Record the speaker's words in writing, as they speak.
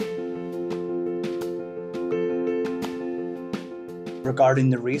regarding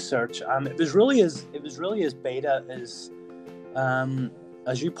the research. It was really as beta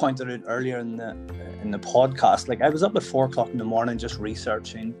as you pointed out earlier in the podcast. Like I was up at 4:00 in the morning just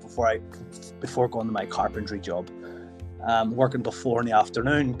researching before going to my carpentry job. Working till 4 in the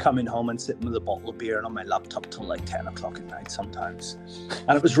afternoon, coming home and sitting with a bottle of beer and on my laptop till like 10 o'clock at night sometimes.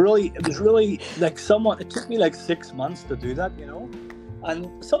 And it was really like it took me like 6 months to do that, you know.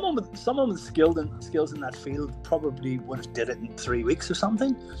 And someone with skills in that field probably would have did it in 3 weeks or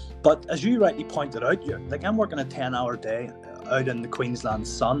something. But as you rightly pointed out, I'm working a 10-hour day out in the Queensland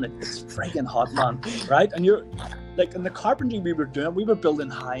sun. It's freaking hot, man, right? And you're like, in the carpentry we were building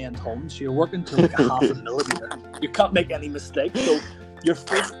high-end homes. So you're working to like a half a millimeter. You can't make any mistakes. So you're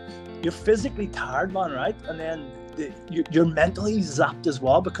physically tired, man, right? And then you're mentally zapped as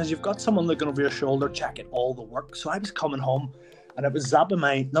well, because you've got someone looking over your shoulder checking all the work. So I was coming home and it was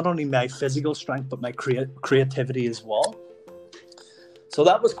zapping not only my physical strength but my creativity as well. So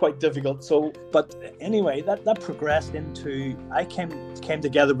that was quite difficult. But anyway, that progressed into, I came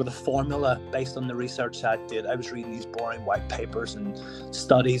together with a formula based on the research I did. I was reading these boring white papers and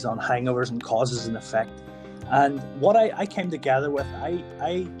studies on hangovers and causes and effect. And what I came together with,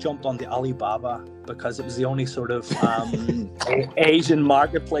 I jumped on the Alibaba because it was the only sort of Asian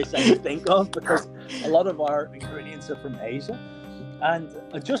marketplace I could think of, because a lot of our ingredients are from Asia. And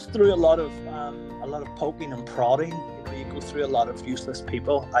just through a lot of poking and prodding, you go through a lot of useless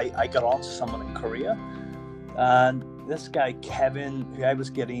people, I got on to someone in Korea. And this guy, Kevin, who I was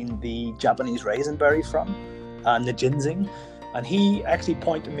getting the Japanese raisinberry from, and the ginseng, and he actually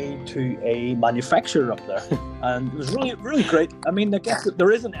pointed me to a manufacturer up there. And it was really, really great. I mean, I guess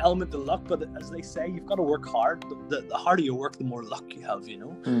there is an element of luck, but as they say, you've got to work hard. The harder you work, the more luck you have, you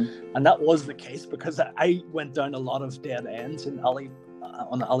know. And that was the case, because I went down a lot of dead ends on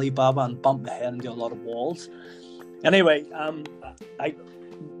Alibaba and bumped my head into a lot of walls. Anyway,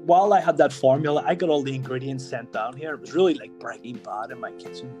 while I had that formula, I got all the ingredients sent down here. It was really like Breaking Bad in my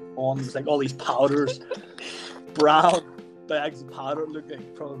kitchen. It was like all these powders, brown bags of powder, look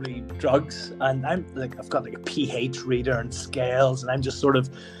like probably drugs. And I'm like, I've got like a pH reader and scales, and I'm just sort of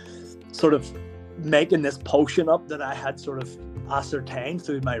making this potion up that I had sort of ascertained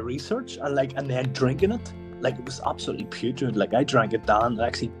through my research, and then drinking it. Like, it was absolutely putrid. Like, I drank it down, it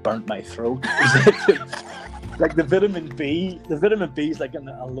actually burnt my throat. Like the vitamin B is like an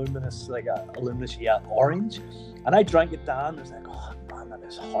luminous orange, and I drank it down. I was like, oh man, that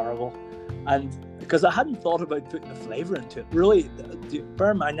is horrible. And because I hadn't thought about putting the flavor into it, really,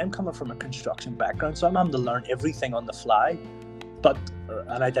 bear in mind, I'm coming from a construction background, so I'm having to learn everything on the fly.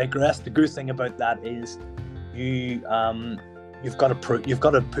 And I digress. The good thing about that is you've got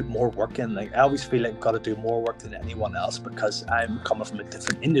to put more work in. Like, I always feel like I've got to do more work than anyone else because I'm coming from a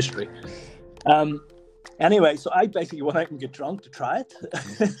different industry. Anyway, so I basically went out and get drunk to try it.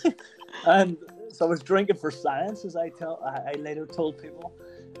 And so I was drinking for science, as I later told people.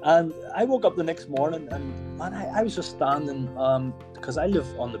 And I woke up the next morning and, man, I was just standing, because I live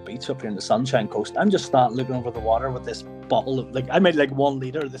on the beach up here in the Sunshine Coast. I'm just standing looking over the water with this bottle of, like, I made like 1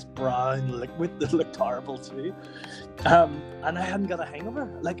 liter of this brown liquid that looked horrible too. And I hadn't got a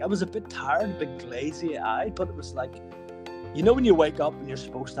hangover. Like, I was a bit tired, a bit glazy-eyed, but it was like, you know when you wake up and you're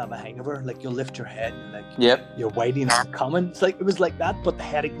supposed to have a hangover, like you'll lift your head and like, yep, you're waiting on it coming. It's like, it was like that, but the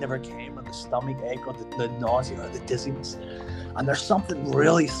headache never came, or the stomach ache, or the nausea, or the dizziness. And there's something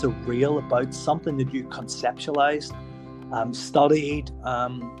really surreal about something that you conceptualized, studied,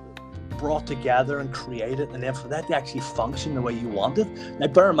 brought together and created, and then for that to actually function the way you wanted. Now,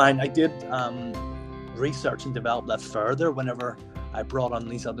 bear in mind, I did research and develop that further whenever I brought on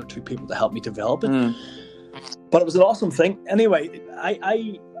these other 2 people to help me develop it. But it was an awesome thing. Anyway,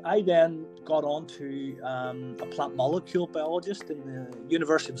 I then got on to a plant molecule biologist in the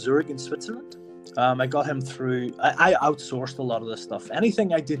University of Zurich in Switzerland. I got him through, I outsourced a lot of this stuff.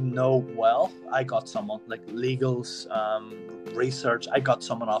 Anything I didn't know well, I got someone, like legals, research, I got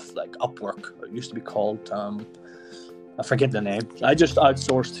someone off like Upwork. It used to be called, I forget the name. I just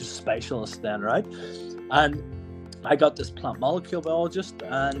outsourced to specialists then, right? And I got this plant molecule biologist,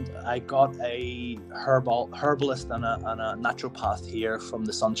 and I got a herbalist and a naturopath here from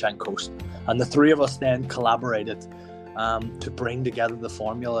the Sunshine Coast. And the 3 of us then collaborated to bring together the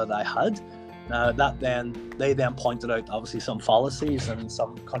formula that I had. Now, they then pointed out obviously some fallacies and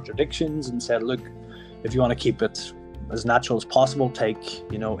some contradictions, and said, look, if you want to keep it as natural as possible, take,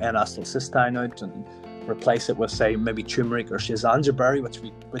 N-acetylcysteine out and replace it with, say, maybe turmeric or schizandra,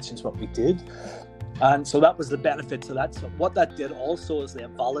 which is what we did. And so that was the benefit to that. So what that did also is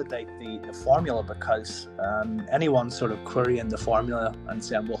then validate the formula, because anyone sort of querying the formula and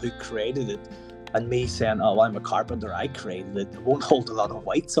saying, well, who created it? and me saying, "Oh, I'm a carpenter. I created it. It won't hold a lot of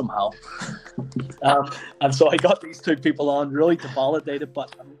weight somehow." And so I got these two people on really to validate it.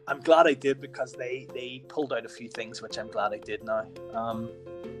 But I'm glad I did, because they pulled out a few things which I'm glad I did now.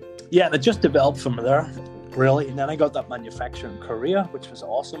 Yeah, and it just developed from there, really. And then I got that manufacturer in Korea, which was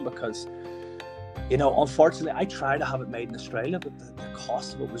awesome because, you know, unfortunately, I tried to have it made in Australia, but the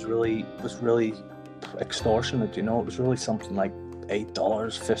cost of it was really extortionate. You know, it was really something like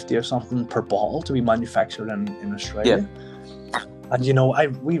 $8.50 or something per bottle to be manufactured in Australia. Yeah. And you know,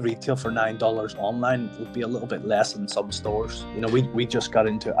 we retail for $9 online. It would be a little bit less in some stores. You know, we just got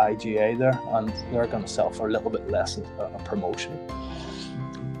into IGA there, and they're going to sell for a little bit less as a promotion.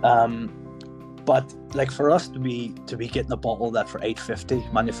 But like for us to be getting a bottle that for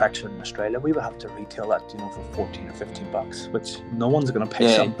 $8.50 manufactured in Australia, we would have to retail that, you know, for $14 or $15, which no one's going to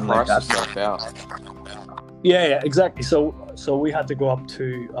pay something like that. Yeah, exactly. So we had to go up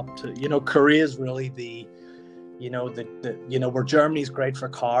to you know, Korea is really the, you know, where Germany's great for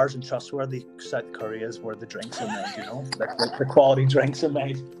cars and trustworthy, South Korea is where the drinks are made. You know, like the quality drinks are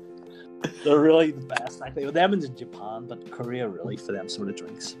made. They're really the best. Actually, them in Japan, but Korea really for them sort of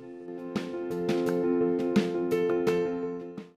drinks.